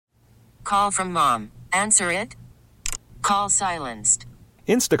Call from mom. Answer it. Call silenced.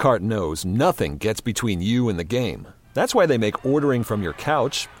 Instacart knows nothing gets between you and the game. That's why they make ordering from your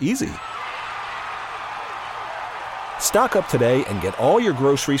couch easy. Stock up today and get all your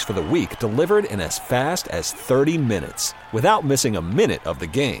groceries for the week delivered in as fast as 30 minutes without missing a minute of the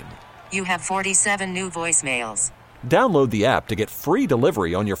game. You have 47 new voicemails. Download the app to get free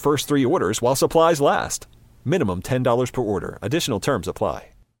delivery on your first 3 orders while supplies last. Minimum $10 per order. Additional terms apply.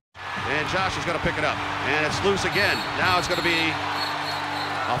 And Josh is going to pick it up. And it's loose again. Now it's going to be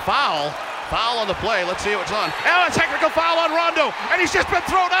a foul. Foul on the play. Let's see what's on. And a technical foul on Rondo. And he's just been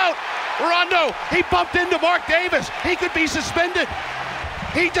thrown out. Rondo, he bumped into Mark Davis. He could be suspended.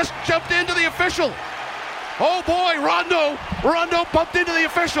 He just jumped into the official. Oh boy, Rondo bumped into the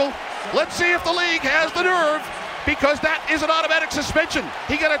official. Let's see if the league has the nerve, because that is an automatic suspension.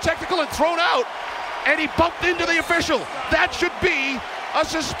 He got a technical and thrown out, and he bumped into the official. That should be a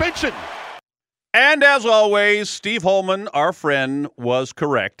suspension. And as always, Steve Holman, our friend, was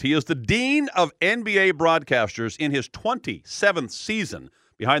correct. He is the Dean of NBA Broadcasters in his 27th season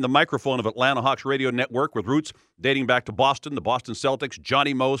behind the microphone of Atlanta Hawks Radio Network, with roots dating back to Boston, the Boston Celtics,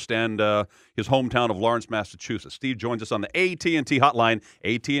 Johnny Most, and his hometown of Lawrence, Massachusetts. Steve joins us on the AT&T hotline,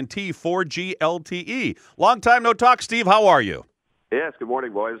 AT&T 4G LTE. Long time no talk, Steve. How are you? Yes, good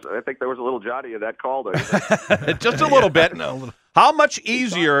morning, boys. I think there was a little Johnny in that call there. Just a little bit. How much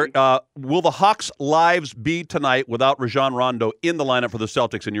easier will the Hawks' lives be tonight without Rajon Rondo in the lineup for the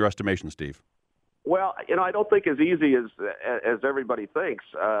Celtics, in your estimation, Steve? Well, I don't think as easy as everybody thinks.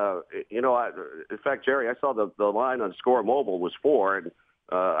 In fact, Jerry, I saw the line on Score Mobile was 4, and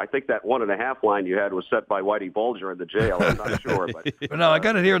I think that 1.5 line you had was set by Whitey Bulger in the jail. I'm not sure. But no, I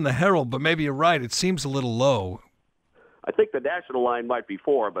got it here in the Herald, but maybe you're right. It seems a little low. I think the national line might be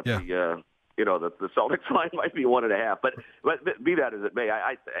 4, but yeah. The Celtics line might be 1.5. But be that as it may,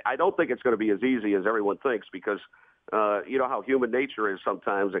 I don't think it's going to be as easy as everyone thinks, because you know how human nature is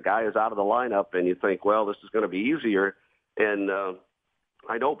sometimes. A guy is out of the lineup, and you think, well, this is going to be easier. And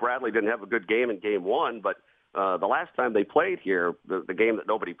I know Bradley didn't have a good game in Game 1, but the last time they played here, the game that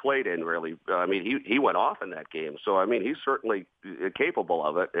nobody played in, really, he went off in that game. So, he's certainly capable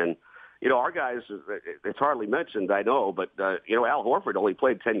of it. And, our guys, it's hardly mentioned, I know, but, Al Horford only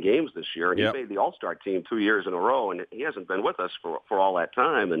played 10 games this year, and he made the All-Star team 2 years in a row, and he hasn't been with us for all that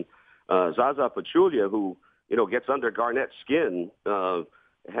time. And Zaza Pachulia, who, gets under Garnett's skin,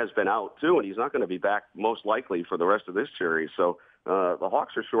 has been out, too, and he's not going to be back most likely for the rest of this series. So the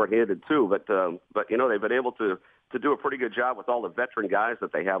Hawks are shorthanded, too, but they've been able to do a pretty good job with all the veteran guys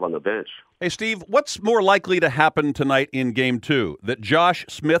that they have on the bench. Hey, Steve, what's more likely to happen tonight in Game 2? That Josh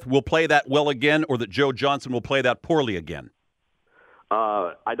Smith will play that well again, or that Joe Johnson will play that poorly again?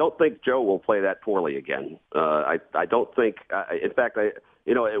 I don't think Joe will play that poorly again. I don't think. In fact,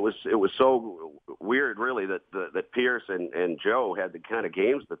 it was so weird, really, that Pierce and Joe had the kind of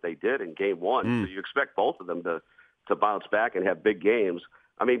games that they did in Game 1. So you expect both of them to bounce back and have big games.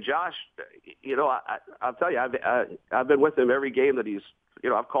 Josh, I'll tell you, I've been with him every game that he's,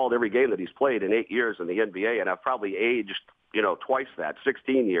 I've called every game that he's played in 8 years in the NBA, and I've probably aged, twice that,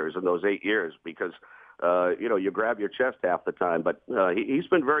 16 years in those 8 years, because, you grab your chest half the time. But he's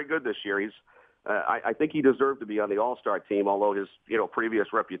been very good this year. I think he deserved to be on the All-Star team, although his,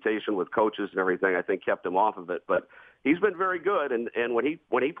 previous reputation with coaches and everything, I think, kept him off of it. But he's been very good, and when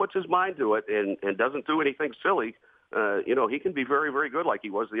he puts his mind to it and doesn't do anything silly, he can be very, very good like he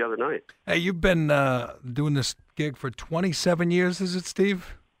was the other night. Hey, you've been doing this gig for 27 years, is it,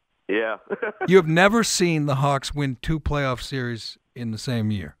 Steve? Yeah. You have never seen the Hawks win 2 playoff series in the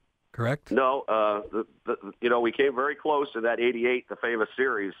same year, correct? No. We came very close to that 88, the famous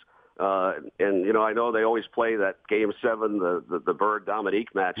series. And I know they always play that Game 7, the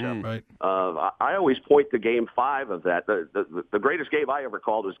Bird-Dominique matchup. Right. I always point to Game 5 of that. The greatest game I ever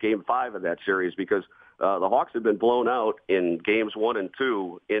called was Game 5 of that series, because the Hawks had been blown out in Games 1 and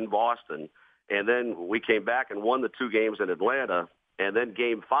 2 in Boston, and then we came back and won the 2 games in Atlanta, and then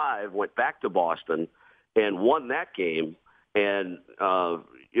Game 5 went back to Boston and won that game. And,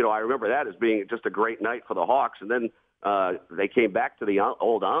 I remember that as being just a great night for the Hawks. And then they came back to the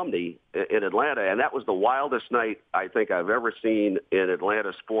old Omni in Atlanta, and that was the wildest night I think I've ever seen in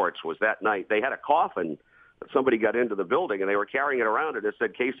Atlanta sports, was that night. They had a coffin that somebody got into the building, and they were carrying it around, and it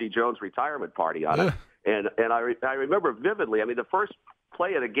said Casey Jones retirement party on it. And I remember vividly, the first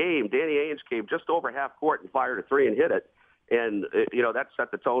play of the game, Danny Ainge came just over half court and fired a 3 and hit it. And, that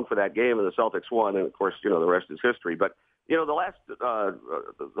set the tone for that game, and the Celtics won, and, of course, the rest is history. But, the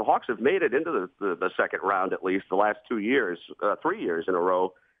Hawks have made it into the second round, at least, the last 3 years in a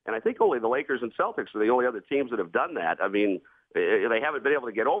row. And I think only the Lakers and Celtics are the only other teams that have done that. They haven't been able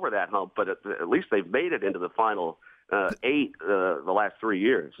to get over that hump, but at least they've made it into the final 8 the last 3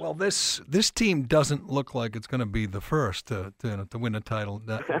 years. Well, this team doesn't look like it's going to be the first to win a title.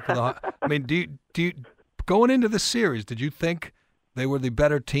 I mean, do you going into the series, did you think they were the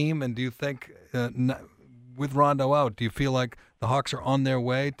better team, and do you think with Rondo out, do you feel like the Hawks are on their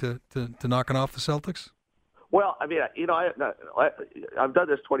way to knocking off the Celtics? Well, I mean, I've done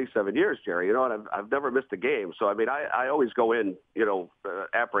this 27 years, Jerry, and I've never missed a game. So, I mean, I always go in,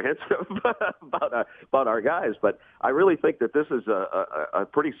 apprehensive about our guys. But I really think that this is a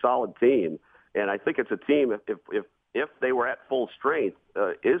pretty solid team. And I think it's a team, if they were at full strength,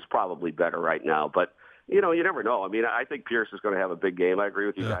 is probably better right now. But, you never know. I mean, I think Pierce is going to have a big game. I agree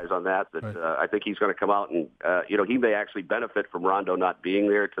with you guys on that. Right. I think he's going to come out and, he may actually benefit from Rondo not being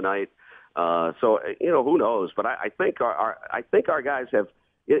there tonight. So who knows? But I think our guys have.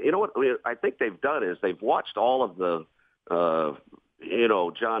 What I think they've done is they've watched all of the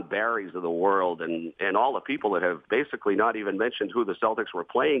John Barrys of the world and all the people that have basically not even mentioned who the Celtics were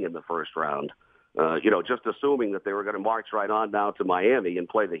playing in the first round. Just assuming that they were going to march right on down to Miami and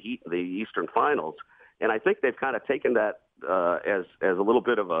play the Heat in the Eastern Finals. And I think they've kind of taken that as a little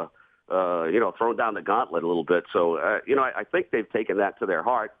bit of a. Thrown down the gauntlet a little bit. So, I think they've taken that to their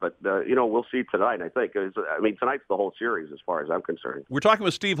heart. But, we'll see tonight, I think. Tonight's the whole series as far as I'm concerned. We're talking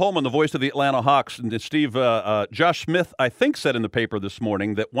with Steve Holman, the voice of the Atlanta Hawks. And Steve, Josh Smith, I think, said in the paper this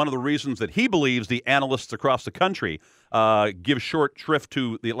morning that one of the reasons that he believes the analysts across the country give short shrift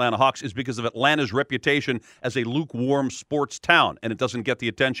to the Atlanta Hawks is because of Atlanta's reputation as a lukewarm sports town, and it doesn't get the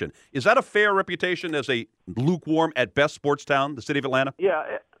attention. Is that a fair reputation as a lukewarm, at best, sports town, the city of Atlanta?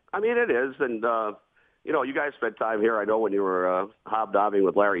 Yeah, I mean, it is, and, you guys spent time here, I know, when you were hobnobbing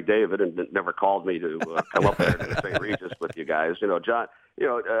with Larry David and never called me to come up there to St. Regis with you guys. John,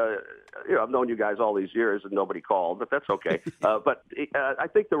 I've known you guys all these years and nobody called, but that's okay. But I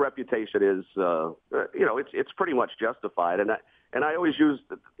think the reputation is, it's pretty much justified. And I always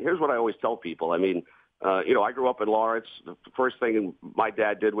here's what I always tell people. I mean, I grew up in Lawrence. The first thing my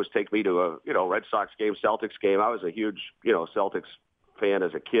dad did was take me to a, Red Sox game, Celtics game. I was a huge, Celtics fan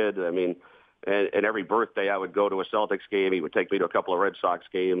as a kid. I mean, and every birthday I would go to a Celtics game. He would take me to a couple of Red Sox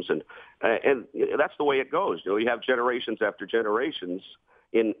games, and that's the way it goes. You have generations after generations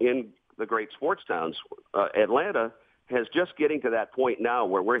in the great sports towns. Atlanta has just getting to that point now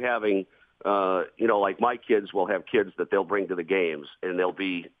where we're having, like my kids will have kids that they'll bring to the games, and they'll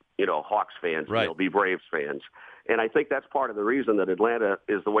be, Hawks fans, right. And they'll be Braves fans. And I think that's part of the reason that Atlanta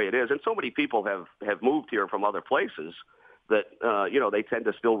is the way it is. And so many people have moved here from other places that, they tend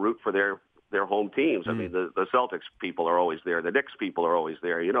to still root for their home teams. I mean, the Celtics people are always there. The Knicks people are always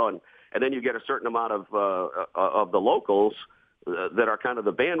there, and then you get a certain amount of the locals that are kind of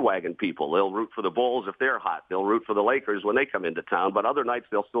the bandwagon people. They'll root for the Bulls if they're hot. They'll root for the Lakers when they come into town, but other nights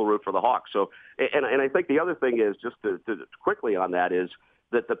they'll still root for the Hawks. So, and I think the other thing is, just to quickly on that, is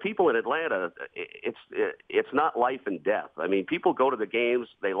that the people in Atlanta, it's not life and death. I mean, people go to the games.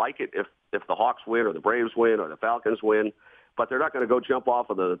 They like it if the Hawks win or the Braves win or the Falcons win, but they're not going to go jump off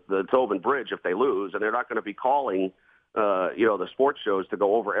of the Tobin Bridge if they lose, and they're not going to be calling, the sports shows to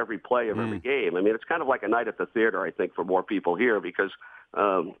go over every play of every game. I mean, it's kind of like a night at the theater, I think, for more people here because,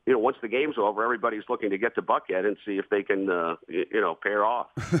 once the game's over, everybody's looking to get to Buckhead and see if they can, pair off.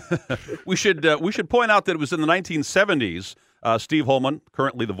 We should point out that it was in the 1970s. Steve Holman,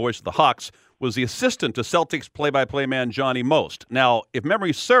 currently the voice of the Hawks, was the assistant to Celtics play-by-play man Johnny Most. Now, if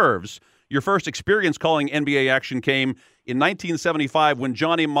memory serves, your first experience calling NBA action came in 1975 when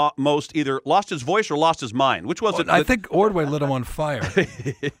Johnny Most either lost his voice or lost his mind. Which was it? I think Ordway lit him on fire.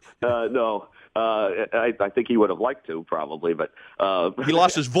 No. I think he would have liked to, probably, but he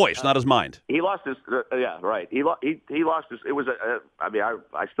lost his voice, not his mind. He lost his, yeah, right. He lost his. It was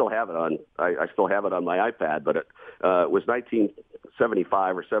I still have it on. I still have it on my iPad, but it was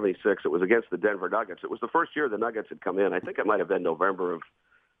 1975 or 76. It was against the Denver Nuggets. It was the first year the Nuggets had come in. I think it might have been November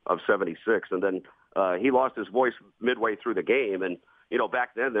of 76, and then he lost his voice midway through the game, and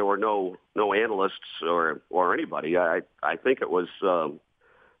back then there were no analysts or anybody. I think it was.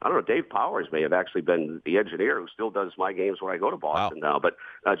 I don't know, Dave Powers may have actually been the engineer who still does my games when I go to Boston now. But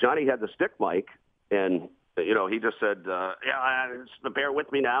Johnny had the stick mic, and, he just said, bear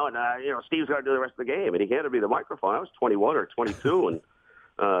with me now, and, Steve's got to do the rest of the game. And he handed me the microphone. I was 21 or 22, and,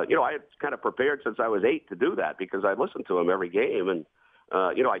 I had kind of prepared since I was 8 to do that because I listened to him every game, and,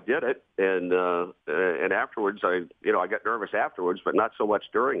 I did it. And afterwards, I got nervous afterwards, but not so much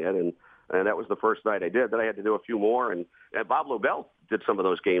during it. And that was the first night I did. Then I had to do a few more, and Bob Lobel did some of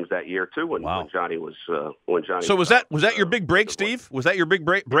those games that year too. When Johnny was So was that your big break, Steve? Was that your big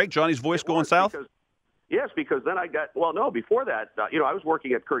break? Johnny's voice going south? Yes, because then I got before that, I was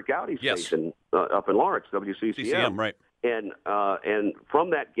working at Kurt Gowdy's station up in Lawrence, WCCM. CCM, right. And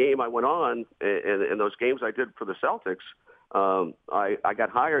from that game I went on, and those games I did for the Celtics, I got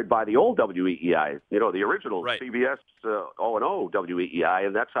hired by the old WEEI, the original CBS O&O WEEI,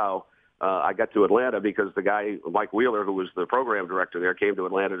 and that's how I got to Atlanta, because the guy, Mike Wheeler, who was the program director there, came to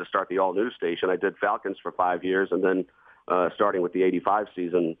Atlanta to start the all-news station. I did Falcons for 5 years, and then starting with the 85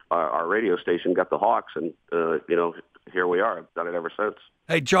 season, our radio station got the Hawks, and, here we are. I've done it ever since.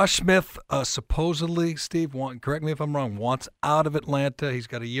 Hey, Josh Smith, supposedly, Steve, correct me if I'm wrong, wants out of Atlanta. He's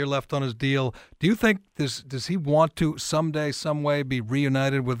got a year left on his deal. Do you think does he want to someday, some way, be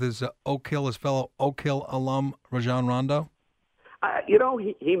reunited with his his fellow Oak Hill alum, Rajon Rondo?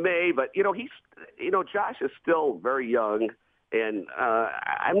 He may, but Josh is still very young, and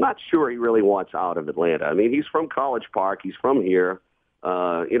I'm not sure he really wants out of Atlanta. I mean, he's from College Park. He's from here.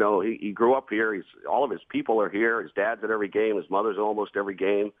 He grew up here. All of his people are here. His dad's at every game. His mother's at almost every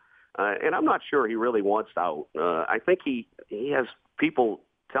game. And I'm not sure he really wants out. I think he has people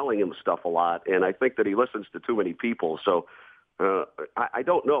telling him stuff a lot, and I think that he listens to too many people. So I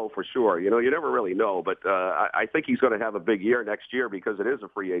don't know for sure. You never really know, but I think he's going to have a big year next year, because it is a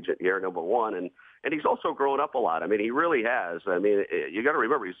free agent year, number one, and he's also grown up a lot. I mean, he really has. I mean, you got to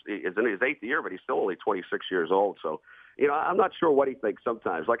remember he's in his 8th year, but he's still only 26 years old. So, I'm not sure what he thinks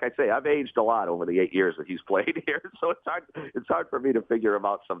sometimes. Like I say, I've aged a lot over the 8 years that he's played here, so it's hard for me to figure him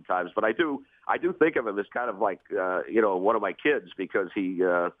out sometimes. But I do think of him as kind of like one of my kids, because he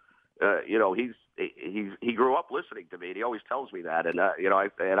grew up listening to me, and he always tells me that. And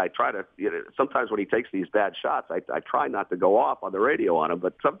I try to, sometimes when he takes these bad shots, I try not to go off on the radio on him,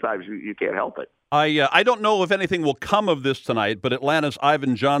 but sometimes you can't help it. I don't know if anything will come of this tonight, but Atlanta's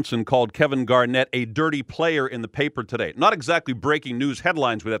Ivan Johnson called Kevin Garnett a dirty player in the paper today. Not exactly breaking news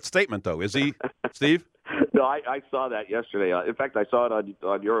headlines with that statement, though, is he, Steve? No, I saw that yesterday. In fact, I saw it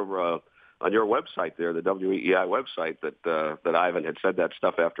on your website there, the WEEI website, that Ivan had said that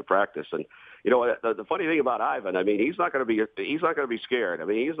stuff after practice. And the funny thing about Ivan, I mean, he's not going to be scared. I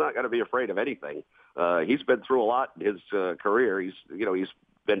mean, he's not going to be afraid of anything. He's been through a lot in his career. He's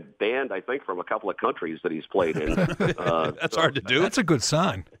been banned, I think, from a couple of countries that he's played in. That's hard to do. That's a good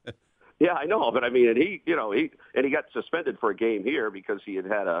sign. Yeah, I know, but I mean, and he got suspended for a game here because he had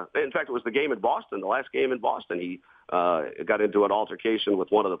in fact, it was the game in Boston, the last game in Boston. He got into an altercation with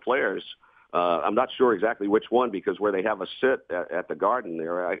one of the players. I'm not sure exactly which one, because where they have a sit at the Garden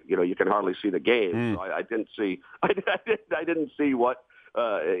there, you can hardly see the game. So I didn't see. I didn't see what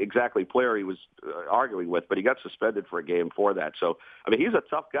exactly player he was arguing with, but he got suspended for a game for that. So I mean, he's a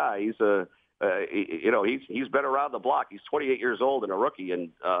tough guy. He's he's been around the block. He's 28 years old and a rookie,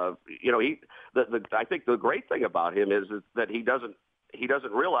 and I think the great thing about him is that he doesn't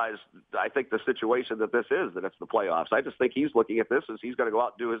realize, I think, the situation that this is, that it's the playoffs. I just think he's looking at this as he's going to go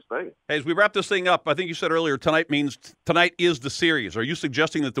out and do his thing. Hey, as we wrap this thing up, I think you said earlier tonight means tonight is the series. Are you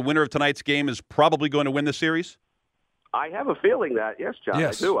suggesting that the winner of tonight's game is probably going to win the series? I have a feeling that, yes, John,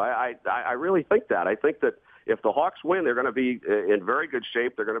 yes. I do. I really think that. I think that if the Hawks win, they're going to be in very good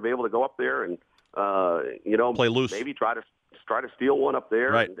shape. They're going to be able to go up there and, play loose. Maybe try to steal one up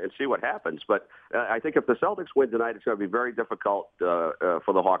there, right, and see what happens. But I think if the Celtics win tonight, it's going to be very difficult for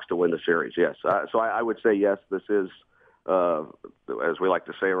the Hawks to win the series, yes. So I would say, yes, this is, as we like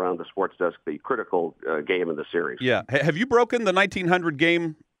to say around the sports desk, the critical game in the series. Yeah. Have you broken the 1900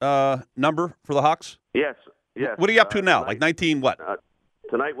 game number for the Hawks? Yes. What are you up to now? Tonight, like 19 what?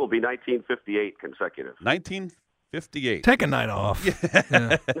 Tonight will be 1958 consecutive. 1958. Take a night off.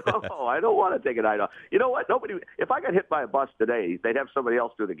 Yeah. No, I don't want to take a night off. You know what? If I got hit by a bus today, they'd have somebody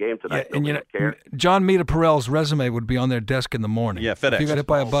else do the game tonight. Yeah, and John Mita-Perel's resume would be on their desk in the morning. Yeah, FedEx. If you got hit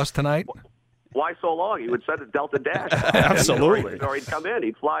by a bus tonight. Why so long? He would send a Delta Dash. Absolutely. Or he'd come in.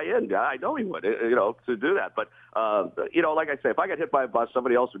 He'd fly in. I know he would, to do that. But, like I say, if I got hit by a bus,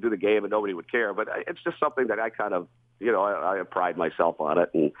 somebody else would do the game and nobody would care. But it's just something that I kind of, I pride myself on it.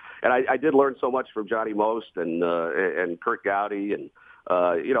 And I did learn so much from Johnny Most and Kurt Gowdy. And,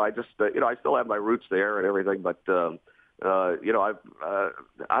 I still have my roots there and everything. But, I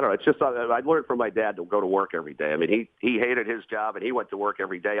don't know. It's just I learned from my dad to go to work every day. I mean, he hated his job and he went to work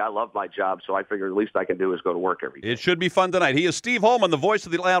every day. I love my job, so I figured the least I can do is go to work every day. It should be fun tonight. He is Steve Holman, the voice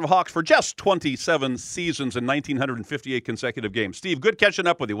of the Atlanta Hawks for just 27 seasons and 1958 consecutive games. Steve, good catching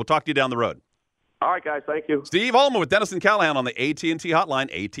up with you. We'll talk to you down the road. All right, guys. Thank you. Steve Holman with Dennis and Callahan on the AT&T hotline.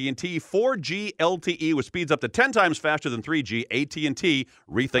 AT&T 4G LTE with speeds up to 10 times faster than 3G. AT&T,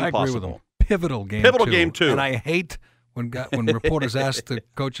 rethink I agree possible. with him. Pivotal game. Pivotal game, too. And I hate when reporters ask the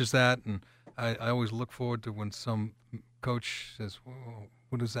coaches that, and I always look forward to when some coach says, well,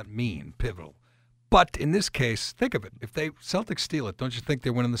 what does that mean, pivotal? But in this case, think of it. If Celtics steal it, don't you think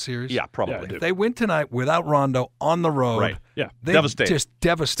they're winning the series? Yeah, probably. Yeah, If they win tonight without Rondo on the road, Right. Yeah. they Devastate. just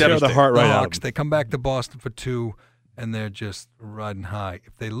devastate Tear the heart right out of Hawks. them. They come back to Boston for 2, and they're just riding high.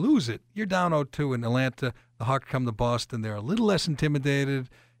 If they lose it, you're down 0-2 in Atlanta. The Hawks come to Boston. They're a little less intimidated,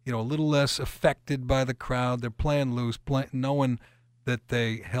 a little less affected by the crowd. They're playing loose, knowing that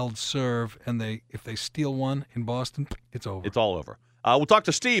they held serve, and if they steal one in Boston, it's over. It's all over. We'll talk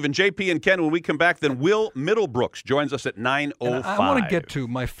to Steve and JP and Ken when we come back. Then Will Middlebrooks joins us at 9:05. And I want to get to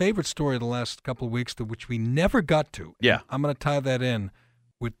my favorite story of the last couple of weeks, to which we never got to. Yeah. I'm going to tie that in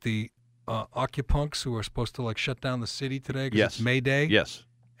with the Occupunks who are supposed to shut down the city today because Yes. it's May Day. Yes.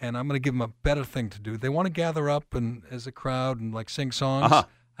 And I'm going to give them a better thing to do. They want to gather up and as a crowd and sing songs. Uh-huh.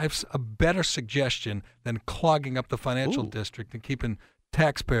 I have a better suggestion than clogging up the financial district and keeping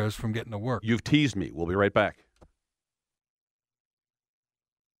taxpayers from getting to work. You've teased me. We'll be right back.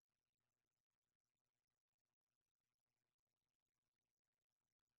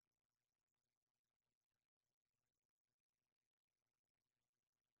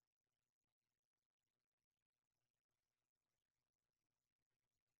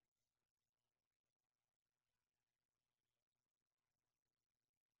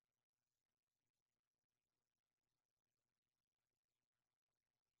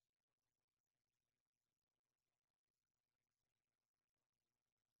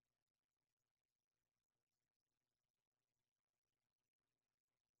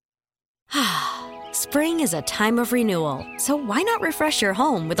 Spring is a time of renewal, so why not refresh your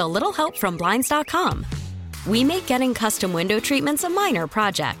home with a little help from Blinds.com? We make getting custom window treatments a minor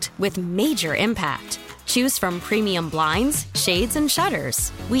project with major impact. Choose from premium blinds, shades, and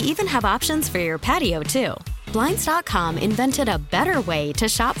shutters. We even have options for your patio, too. Blinds.com invented a better way to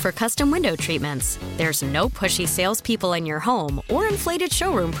shop for custom window treatments. There's no pushy salespeople in your home or inflated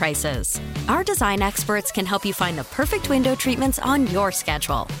showroom prices. Our design experts can help you find the perfect window treatments on your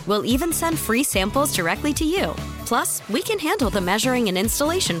schedule. We'll even send free samples directly to you. Plus, we can handle the measuring and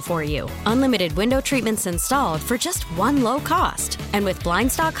installation for you. Unlimited window treatments installed for just one low cost. And with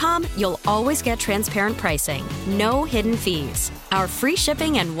Blinds.com, you'll always get transparent pricing. No hidden fees. Our free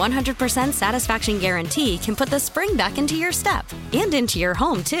shipping and 100% satisfaction guarantee can put the spring back into your step and into your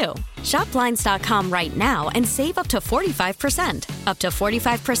home, too. Shop Blinds.com right now and save up to 45%. Up to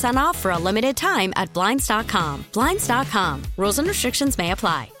 45% off for a limited time at Blinds.com. Blinds.com. Rules and restrictions may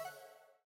apply.